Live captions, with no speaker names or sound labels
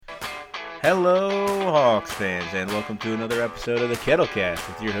Hello, Hawks fans, and welcome to another episode of the Kettlecast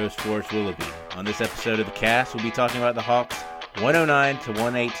with your host, Forrest Willoughby. On this episode of the cast, we'll be talking about the Hawks'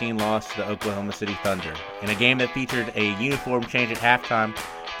 109-118 loss to the Oklahoma City Thunder. In a game that featured a uniform change at halftime,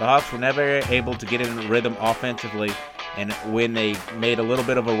 the Hawks were never able to get in rhythm offensively, and when they made a little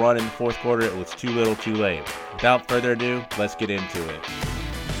bit of a run in the fourth quarter, it was too little too late. Without further ado, let's get into it.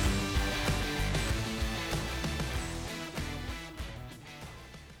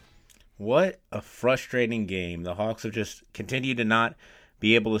 What a frustrating game. The Hawks have just continued to not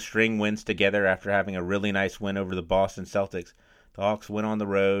be able to string wins together after having a really nice win over the Boston Celtics. The Hawks went on the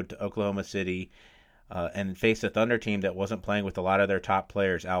road to Oklahoma City and faced a Thunder team that wasn't playing with a lot of their top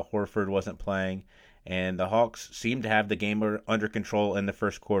players. Al Horford wasn't playing, and the Hawks seemed to have the game under control in the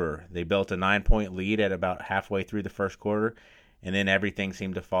first quarter. They built a 9-point lead at about halfway through the first quarter, and then everything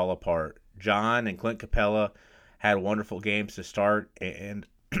seemed to fall apart. John and Clint Capella had wonderful games to start, and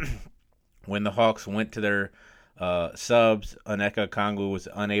when the Hawks went to their subs, Onyeka Okongwu was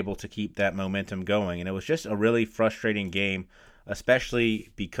unable to keep that momentum going. And it was just a really frustrating game, especially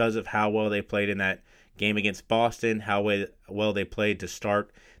because of how well they played in that game against Boston, how well they played to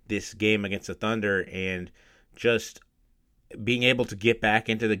start this game against the Thunder, and just being able to get back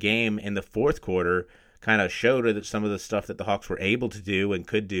into the game in the fourth quarter kind of showed that some of the stuff that the Hawks were able to do and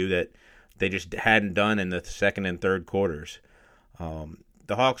could do that they just hadn't done in the second and third quarters.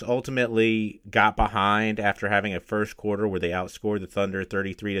 The Hawks ultimately got behind after having a first quarter where they outscored the Thunder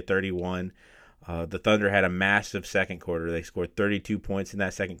 33-31. The Thunder had a massive second quarter. They scored 32 points in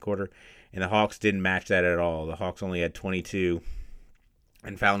that second quarter, and the Hawks didn't match that at all. The Hawks only had 22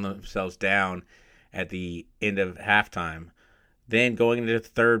 and found themselves down at the end of halftime. Then going into the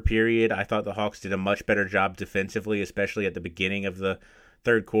third period, I thought the Hawks did a much better job defensively, especially at the beginning of the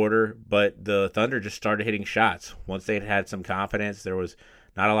third quarter, but the Thunder just started hitting shots. Once they had some confidence, there was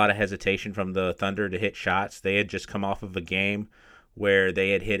not a lot of hesitation from the Thunder to hit shots. They had just come off of a game where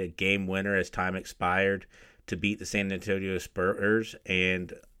they had hit a game winner as time expired to beat the San Antonio Spurs,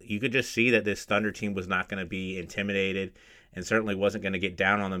 and you could just see that this Thunder team was not going to be intimidated and certainly wasn't going to get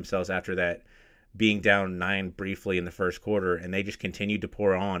down on themselves after that being down 9 briefly in the first quarter, and they just continued to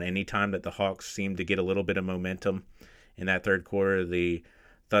pour on. Anytime that the Hawks seemed to get a little bit of momentum in that third quarter, the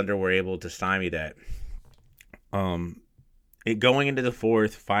Thunder were able to stymie that. Going into the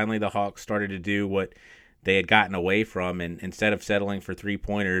fourth, finally the Hawks started to do what they had gotten away from, and instead of settling for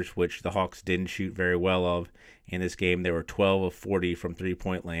three-pointers, which the Hawks didn't shoot very well of in this game, they were 12 of 40 from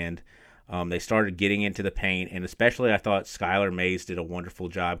three-point land. They started getting into the paint, and especially I thought Skylar Mays did a wonderful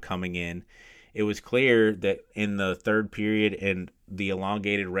job coming in. It was clear that in the third period and the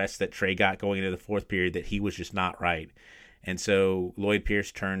elongated rest that Trey got going into the fourth period that he was just not right. And so Lloyd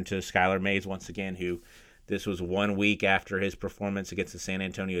Pierce turned to Skylar Mays once again, who this was 1 week after his performance against the San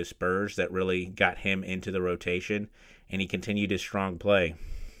Antonio Spurs that really got him into the rotation, and he continued his strong play.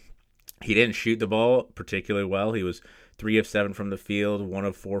 He didn't shoot the ball particularly well. He was 3 of 7 from the field, 1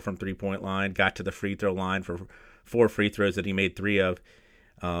 of 4 from three-point line, got to the free throw line for 4 free throws that he made 3 of.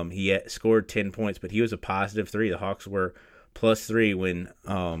 He scored 10 points, but he was a positive 3. The Hawks were plus 3 when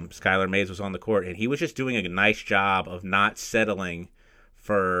Skylar Mays was on the court, and he was just doing a nice job of not settling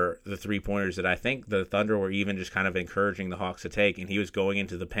for the three-pointers that I think the Thunder were even just kind of encouraging the Hawks to take, and he was going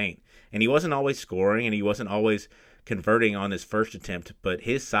into the paint. And he wasn't always scoring, and he wasn't always converting on his first attempt, but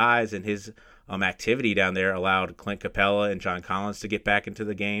his size and his activity down there allowed Clint Capella and John Collins to get back into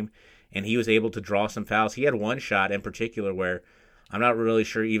the game, and he was able to draw some fouls. He had one shot in particular where I'm not really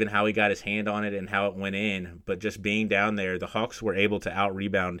sure even how he got his hand on it and how it went in, but just being down there, the Hawks were able to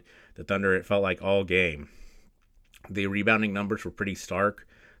out-rebound the Thunder, it felt like, all game. The rebounding numbers were pretty stark.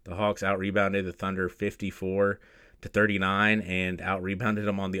 The Hawks out-rebounded the Thunder 54-39 and out-rebounded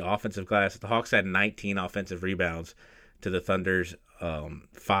them on the offensive glass. The Hawks had 19 offensive rebounds to the Thunder's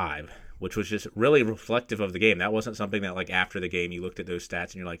 5, which was just really reflective of the game. That wasn't something that, like, after the game you looked at those stats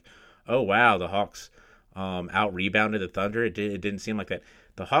and you're like, oh, wow, the Hawks out-rebounded the Thunder. It didn't seem like that.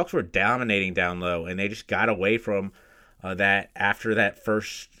 The Hawks were dominating down low, and they just got away from that after that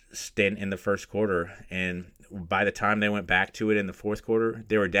first stint in the first quarter, and by the time they went back to it in the fourth quarter,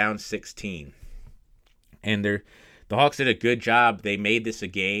 they were down 16. And the Hawks did a good job. They made this a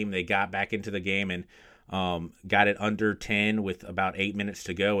game. They got back into the game and got it under 10 with about 8 minutes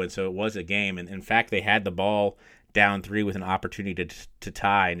to go, and so it was a game. And in fact, they had the ball down 3 with an opportunity to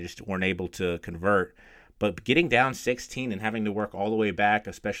tie and just weren't able to convert. But getting down 16 and having to work all the way back,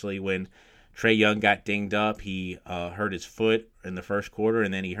 especially when Trae Young got dinged up, he hurt his foot in the first quarter,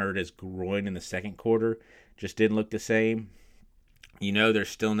 and then he hurt his groin in the second quarter. Just didn't look the same. You know, there's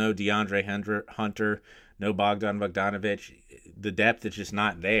still no DeAndre Hunter, no Bogdan Bogdanovic. The depth is just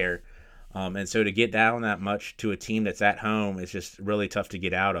not there. And so to get down that much to a team that's at home is just really tough to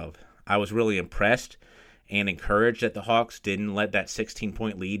get out of. I was really impressed and encouraged that the Hawks didn't let that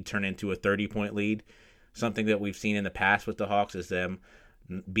 16-point lead turn into a 30-point lead. Something that we've seen in the past with the Hawks is them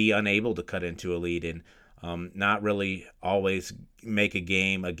be unable to cut into a lead and not really always make a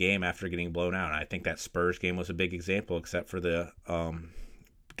game after getting blown out. I think that Spurs game was a big example, except for the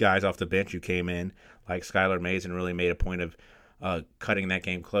guys off the bench who came in, like Skylar Mays, and really made a point of cutting that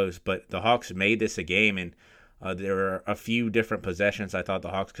game close. But the Hawks made this a game, and there were a few different possessions I thought the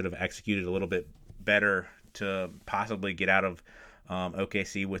Hawks could have executed a little bit better to possibly get out of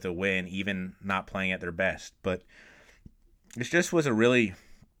OKC with a win, even not playing at their best. But it just was a really,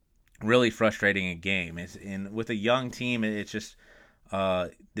 really frustrating game. And with a young team, it's just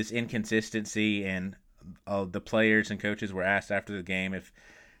this inconsistency, and the players and coaches were asked after the game if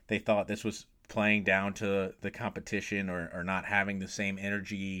they thought this was playing down to the competition or not having the same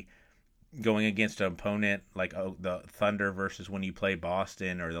energy going against an opponent like the Thunder versus when you play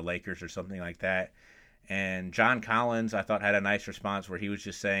Boston or the Lakers or something like that. And John Collins, I thought, had a nice response where he was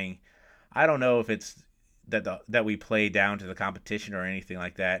just saying, I don't know if it's that we play down to the competition or anything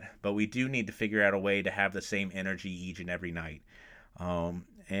like that, but we do need to figure out a way to have the same energy each and every night.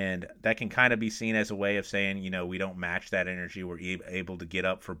 And that can kind of be seen as a way of saying, we don't match that energy. We're able to get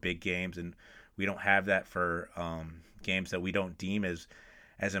up for big games, and we don't have that for games that we don't deem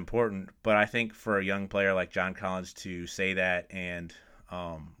as important. But I think for a young player like John Collins to say that and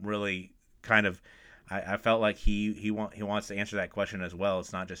really kind of, I felt like he wants to answer that question as well.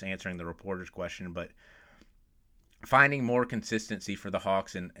 It's not just answering the reporter's question, but finding more consistency for the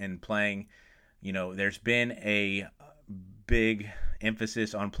Hawks and playing. There's been a big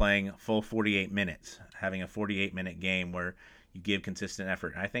emphasis on playing full 48 minutes, having a 48-minute game where you give consistent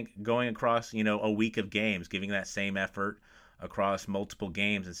effort. I think going across, a week of games, giving that same effort across multiple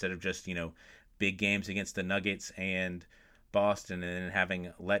games instead of just, big games against the Nuggets and Boston and then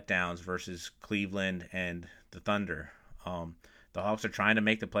having letdowns versus Cleveland and the Thunder. The Hawks are trying to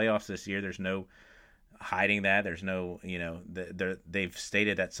make the playoffs this year. There's no hiding that. There's no, they've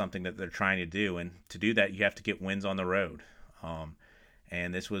stated that's something that they're trying to do. And to do that, you have to get wins on the road.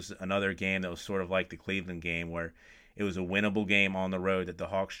 And this was another game that was sort of like the Cleveland game where it was a winnable game on the road that the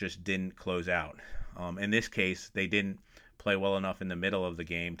Hawks just didn't close out. In this case, they didn't play well enough in the middle of the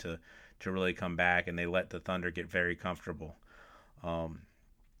game to really come back, and they let the Thunder get very comfortable.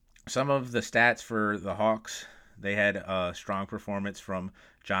 Some of the stats for the Hawks, they had a strong performance from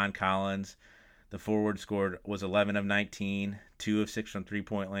John Collins. The forward was 11 of 19, 2 of 6 from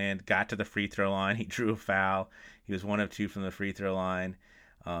three-point land, got to the free throw line. He drew a foul. He was 1 of 2 from the free throw line.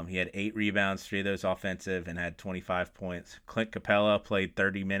 He had 8 rebounds, 3 of those offensive, and had 25 points. Clint Capella played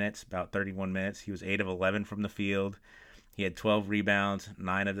 30 minutes, about 31 minutes. He was 8 of 11 from the field. He had 12 rebounds,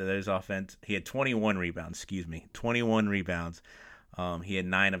 9 of those offense. He had 21 rebounds, 21 rebounds. He had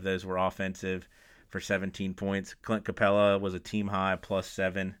 9 of those were offensive for 17 points. Clint Capella was a team high,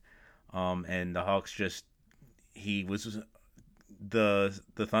 +7. And the Hawks the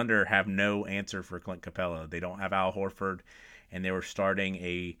Thunder have no answer for Clint Capella. They don't have Al Horford, and they were starting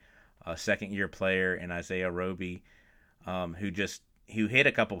a second-year player in Isaiah Roby, who hit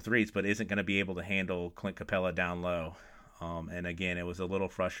a couple threes, but isn't going to be able to handle Clint Capella down low. And again, it was a little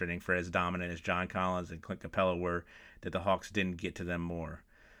frustrating for as dominant as John Collins and Clint Capella were that the Hawks didn't get to them more.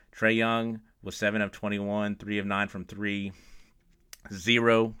 Trae Young was 7 of 21, 3 of 9 from 3,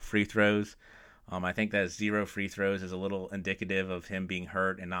 0 free throws. I think that 0 free throws is a little indicative of him being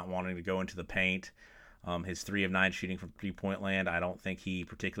hurt and not wanting to go into the paint. His 3 of 9 shooting from three-point land, I don't think he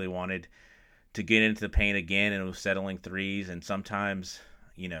particularly wanted to get into the paint again, and was settling threes. And sometimes,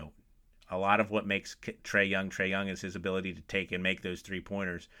 a lot of what makes Trae Young is his ability to take and make those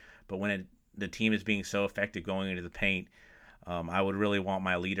three-pointers. But when the team is being so effective going into the paint, I would really want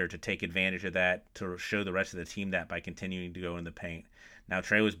my leader to take advantage of that, to show the rest of the team that by continuing to go in the paint. Now,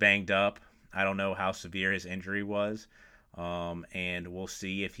 Trae was banged up. I don't know how severe his injury was, and we'll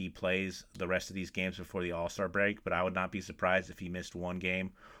see if he plays the rest of these games before the All-Star break, but I would not be surprised if he missed one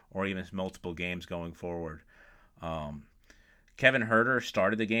game or even multiple games going forward. Kevin Huerter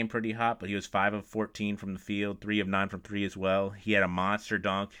started the game pretty hot, but he was 5 of 14 from the field, 3 of 9 from 3 as well. He had a monster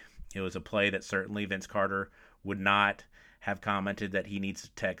dunk. It was a play that certainly Vince Carter would not have commented that he needs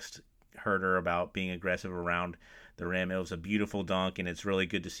to text Huerter about being aggressive around the rim. It was a beautiful dunk, and it's really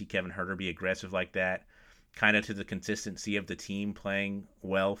good to see Kevin Huerter be aggressive like that, kind of to the consistency of the team playing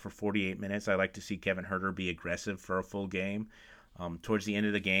well for 48 minutes. I like to see Kevin Huerter be aggressive for a full game towards the end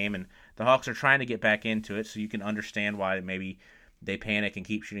of the game, and the Hawks are trying to get back into it, so you can understand why maybe they panic and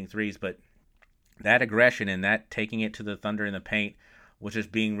keep shooting threes, but that aggression and that taking it to the Thunder in the paint was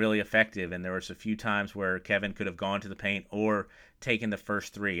just being really effective. And there was a few times where Kevin could have gone to the paint or taken the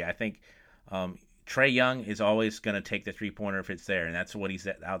first three. I think Trae Young is always going to take the three-pointer if it's there, and that's what he's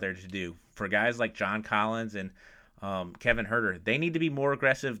out there to do. For guys like John Collins and Kevin Huerter, they need to be more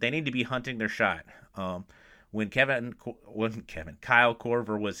aggressive. They need to be hunting their shot. When Kyle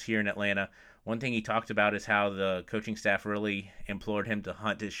Korver was here in Atlanta, one thing he talked about is how the coaching staff really implored him to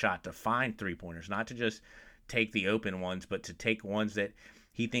hunt his shot, to find three-pointers, not to just take the open ones, but to take ones that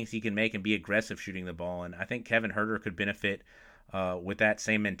he thinks he can make and be aggressive shooting the ball. And I think Kevin Huerter could benefit with that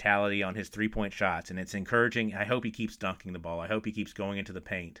same mentality on his three-point shots. And it's encouraging. I hope he keeps dunking the ball. I hope he keeps going into the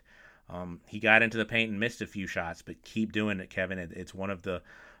paint. He got into the paint and missed a few shots, but keep doing it, Kevin. It's one of the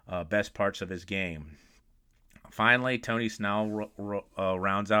best parts of his game. Finally, Tony Snell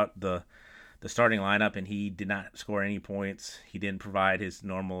rounds out the starting lineup, and he did not score any points. He didn't provide his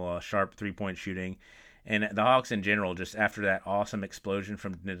normal sharp three-point shooting. And the Hawks in general, just after that awesome explosion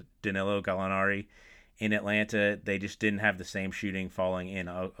from Danilo Gallinari in Atlanta, they just didn't have the same shooting falling in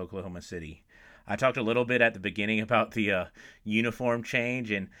Oklahoma City. I talked a little bit at the beginning about the uniform change,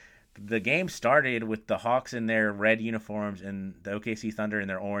 and the game started with the Hawks in their red uniforms and the OKC Thunder in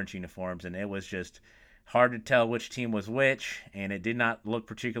their orange uniforms, and it was just hard to tell which team was which, and it did not look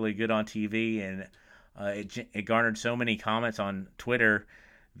particularly good on TV, and it garnered so many comments on Twitter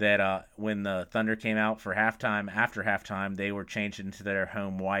that when the Thunder came out for halftime, after halftime, they were changed into their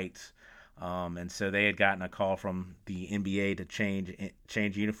home whites, and so they had gotten a call from the NBA to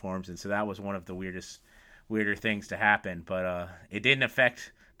change uniforms, and so that was one of the weirder things to happen, but it didn't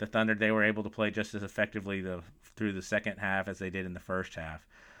affect the Thunder. They were able to play just as effectively through the second half as they did in the first half.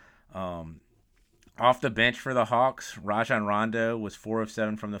 Off the bench for the Hawks, Rajon Rondo was 4 of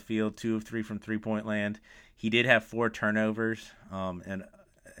 7 from the field, 2 of 3 from three-point land. He did have 4 turnovers, and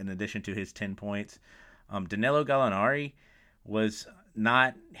in addition to his 10 points. Danilo Gallinari was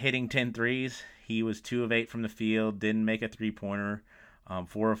not hitting 10 threes. He was 2 of 8 from the field, didn't make a three-pointer,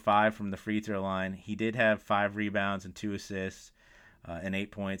 4 of 5 from the free throw line. He did have 5 rebounds and 2 assists and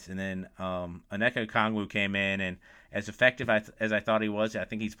 8 points. And then Onyeka Okongwu came in, and as effective as I thought he was, I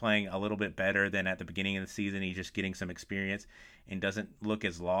think he's playing a little bit better than at the beginning of the season. He's just getting some experience and doesn't look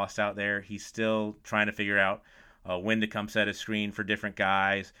as lost out there. He's still trying to figure out when to come set a screen for different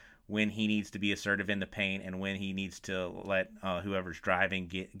guys, when he needs to be assertive in the paint, and when he needs to let whoever's driving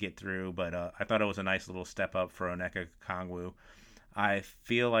get through. But I thought it was a nice little step up for Onyeka Okongwu. I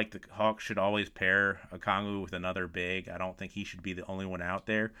feel like the Hawks should always pair Okongwu with another big. I don't think he should be the only one out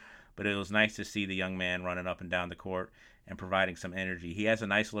there. But it was nice to see the young man running up and down the court and providing some energy. He has a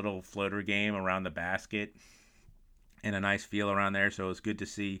nice little floater game around the basket and a nice feel around there, so it was good to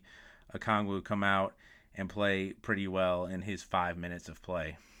see Okongwu come out and play pretty well in his 5 minutes of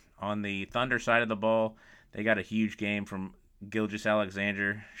play. On the Thunder side of the ball, they got a huge game from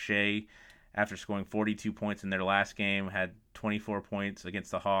Gilgeous-Alexander. Shai, after scoring 42 points in their last game, had 24 points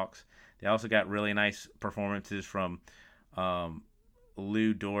against the Hawks. They also got really nice performances from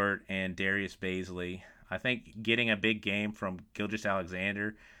Lou Dort and Darius Bazley. I think getting a big game from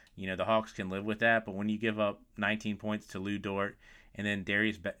Gilgeous-Alexander, the Hawks can live with that, but when you give up 19 points to Lou Dort and then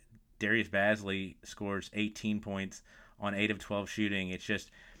Darius Bazley scores 18 points on 8 of 12 shooting,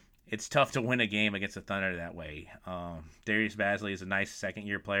 it's tough to win a game against the Thunder that way. Darius Bazley is a nice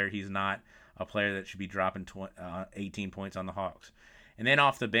second-year player. He's not a player that should be dropping 18 points on the Hawks. And then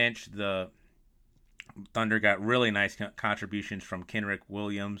off the bench, the Thunder got really nice contributions from Kenrich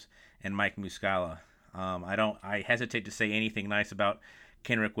Williams and Mike Muscala. I hesitate to say anything nice about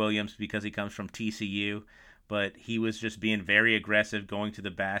Kenrich Williams because he comes from TCU, but he was just being very aggressive going to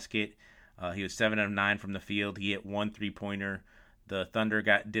the basket. He was 7 of 9 from the field. He hit 1 3-pointer. The Thunder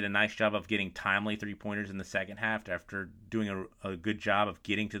did a nice job of getting timely three-pointers in the second half after doing a good job of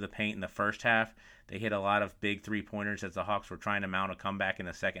getting to the paint in the first half. They hit a lot of big three-pointers as the Hawks were trying to mount a comeback in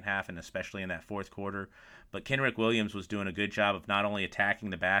the second half, and especially in that fourth quarter. But Kenrich Williams was doing a good job of not only attacking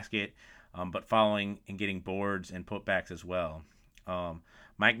the basket, but following and getting boards and putbacks as well.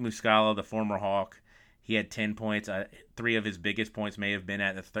 Mike Muscala, the former Hawk, he had 10 points. 3 of his biggest points may have been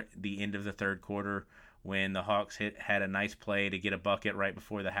at the end of the third quarter when the Hawks had a nice play to get a bucket right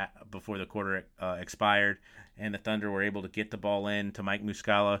before the quarter expired, and the Thunder were able to get the ball in to Mike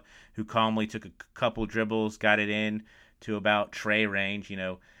Muscala, who calmly took a couple dribbles, got it in to about Trae range,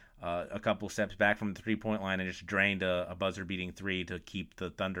 a couple steps back from the three-point line, and just drained a buzzer-beating 3 to keep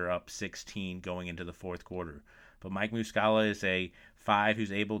the Thunder up 16 going into the fourth quarter. But Mike Muscala is a 5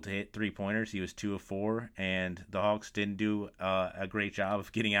 who's able to hit three-pointers. He was 2 of 4, and the Hawks didn't do a great job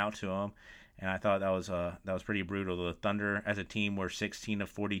of getting out to him. And I thought that was pretty brutal. The Thunder, as a team, were 16 of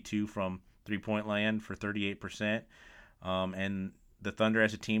 42 from three-point land for 38%. And the Thunder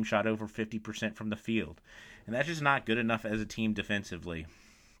as a team shot over 50% from the field, and that's just not good enough as a team defensively.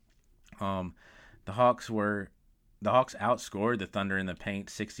 The Hawks outscored the Thunder in the paint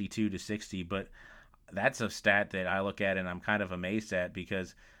 62-60, but that's a stat that I look at and I'm kind of amazed at,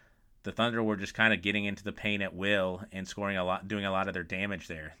 because the Thunder were just kind of getting into the paint at will and scoring a lot, doing a lot of their damage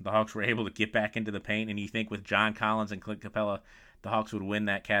there. The Hawks were able to get back into the paint, and you think with John Collins and Clint Capella, the Hawks would win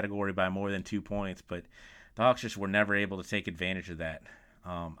that category by more than 2 points, but the Hawks just were never able to take advantage of that.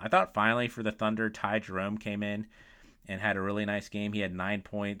 I thought finally for the Thunder, Ty Jerome came in and had a really nice game. He had 9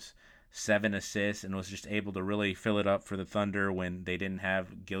 points, 7 assists, and was just able to really fill it up for the Thunder when they didn't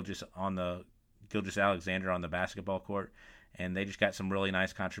have Gilgeous Alexander on the basketball court, and they just got some really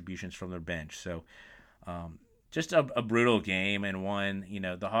nice contributions from their bench. So just a brutal game, and one,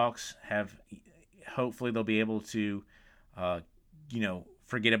 the Hawks have, hopefully they'll be able to,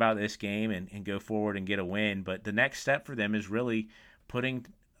 forget about this game and go forward and get a win. But the next step for them is really putting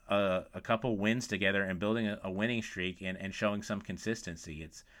a couple wins together and building a winning streak and showing some consistency.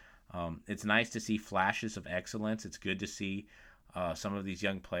 It's nice to see flashes of excellence. It's good to see some of these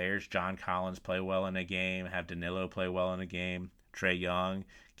young players, John Collins, play well in a game, have Danilo play well in a game, Trae Young,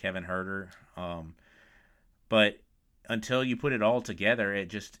 Kevin Huerter. But until you put it all together,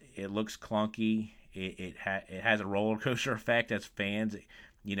 it looks clunky. It has a roller coaster effect as fans.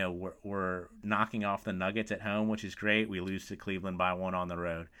 We're knocking off the Nuggets at home, which is great. We lose to Cleveland by 1 on the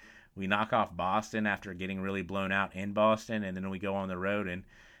road. We knock off Boston after getting really blown out in Boston, and then we go on the road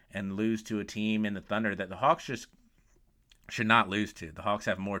and lose to a team in the Thunder that the Hawks just should not lose to. The Hawks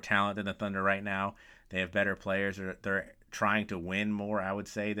have more talent than the Thunder right now. They have better players. They're trying to win more, I would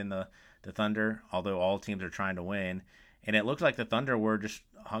say, than the Thunder, although all teams are trying to win. And it looked like the Thunder were just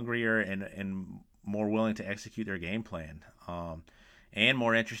hungrier and more willing to execute their game plan, and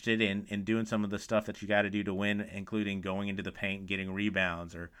more interested in doing some of the stuff that you got to do to win, including going into the paint, getting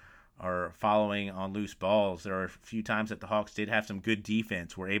rebounds, or following on loose balls. There are a few times that the Hawks did have some good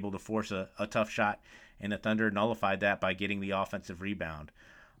defense, were able to force a tough shot, and the Thunder nullified that by getting the offensive rebound.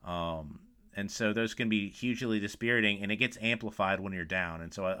 And so those can be hugely dispiriting, and it gets amplified when you're down.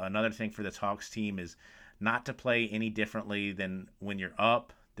 And so another thing for this Hawks team is not to play any differently than when you're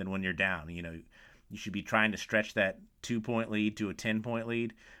up than when you're down. You should be trying to stretch that 2-point lead to a 10-point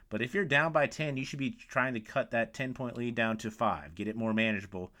lead. But if you're down by 10, you should be trying to cut that 10-point lead down to 5, get it more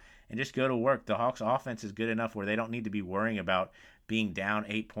manageable, and just go to work. The Hawks offense is good enough where they don't need to be worrying about being down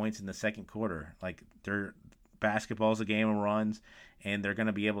 8 points in the second quarter. Like, their basketball's a game of runs, and they're going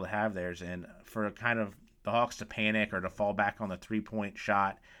to be able to have theirs. And for kind of the Hawks to panic or to fall back on the 3-point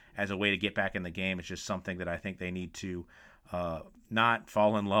shot as a way to get back in the game is just something that I think they need to not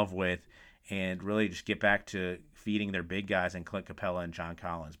fall in love with, and really just get back to feeding their big guys in Clint Capella and John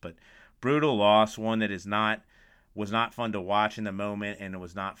Collins. But brutal loss, one that was not fun to watch in the moment, and it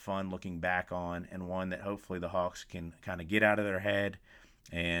was not fun looking back on, and one that hopefully the Hawks can kind of get out of their head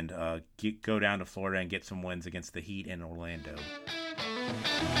and go down to Florida and get some wins against the Heat in Orlando.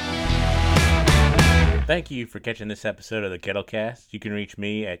 Thank you for catching this episode of the Kettlecast. You can reach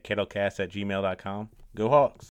me at kettlecast@gmail.com. Go Hawks!